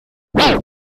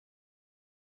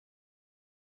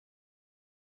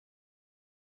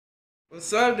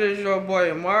What's up, this is your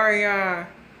boy Marion.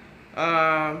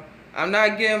 I'm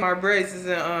not getting my braces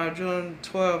in June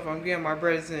 12th. I'm getting my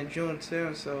braces in June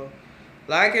 10th. So,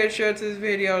 like and share this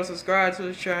video, subscribe to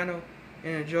the channel,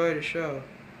 and enjoy the show.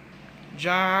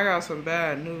 John, I got some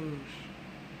bad news.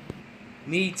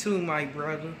 Me too, my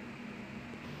brother.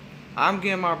 I'm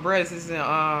getting my braces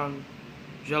in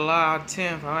July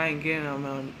 10th. I ain't getting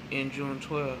them in June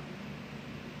 12th.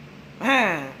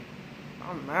 Man,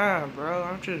 I'm mad, bro.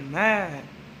 I'm just mad.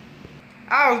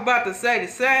 I was about to say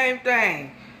the same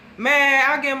thing. Man,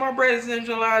 I get my braces in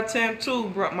July 10th too,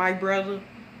 my brother.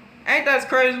 Ain't that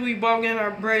crazy we both getting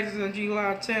our braces in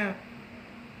July 10th?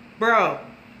 Bro,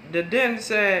 the dentist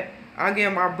said I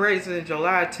get my braces in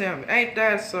July 10th. Ain't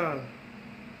that something?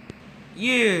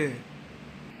 Yeah.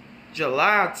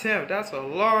 July 10th, that's a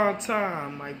long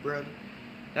time, my brother.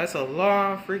 That's a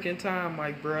long freaking time,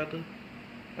 my brother.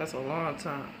 That's a long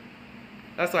time.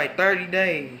 That's like 30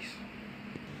 days.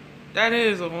 That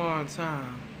is a long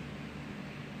time.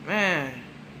 Man,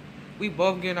 we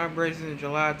both getting our braces in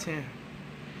July 10th.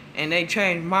 And they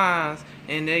changed minds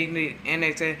and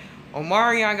they said,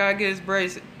 Omarion gotta get his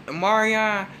braces.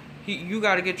 Omarion, you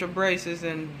gotta get your braces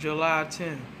in July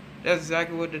 10th. That's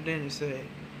exactly what the dentist said.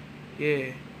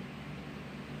 Yeah.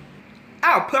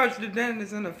 I'll punch the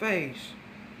dentist in the face.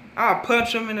 I'll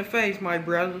punch him in the face, my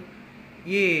brother.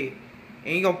 Yeah.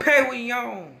 And you gonna pay what you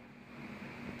own.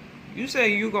 You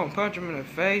say you gonna punch him in the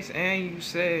face, and you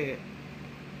said,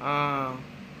 and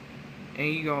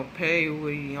you gonna pay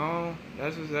what he on.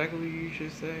 That's exactly what you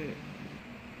should say.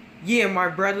 Yeah, my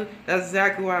brother, that's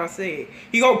exactly what I said.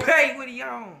 He gonna pay what he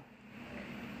on.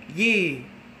 Yeah,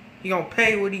 he gonna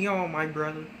pay what he on, my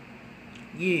brother.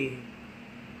 Yeah.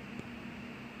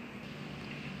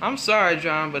 I'm sorry,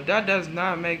 John, but that does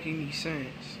not make any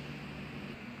sense.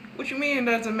 What you mean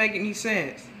it doesn't make any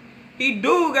sense? He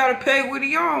do gotta pay what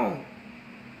he on.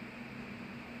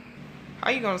 How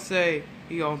you gonna say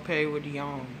he gonna pay what he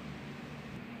on?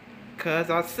 Cause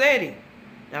I said it.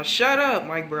 Now shut up,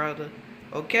 my brother.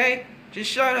 Okay? Just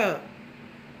shut up.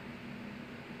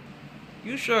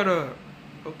 You shut up.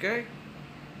 Okay?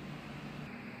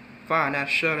 Fine, now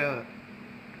shut up.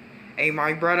 Hey,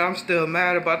 my brother, I'm still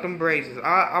mad about them braces.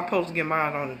 I'm supposed to get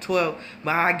mine on the 12th,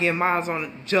 but I get mine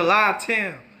on July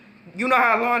 10th. You know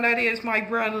how long that is, my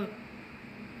brother?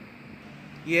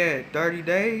 Yeah, 30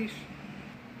 days.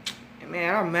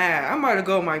 Man, I'm mad. I'm about to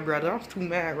go, my brother. I'm too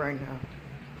mad right now.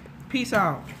 Peace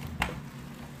out.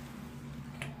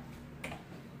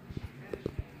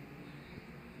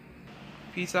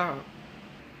 Peace out.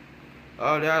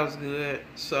 Oh, that was good.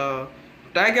 So,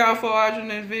 thank y'all for watching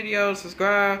this video.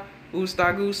 Subscribe.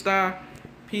 Gusta.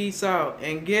 Peace out.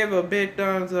 And give a big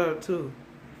thumbs up, too.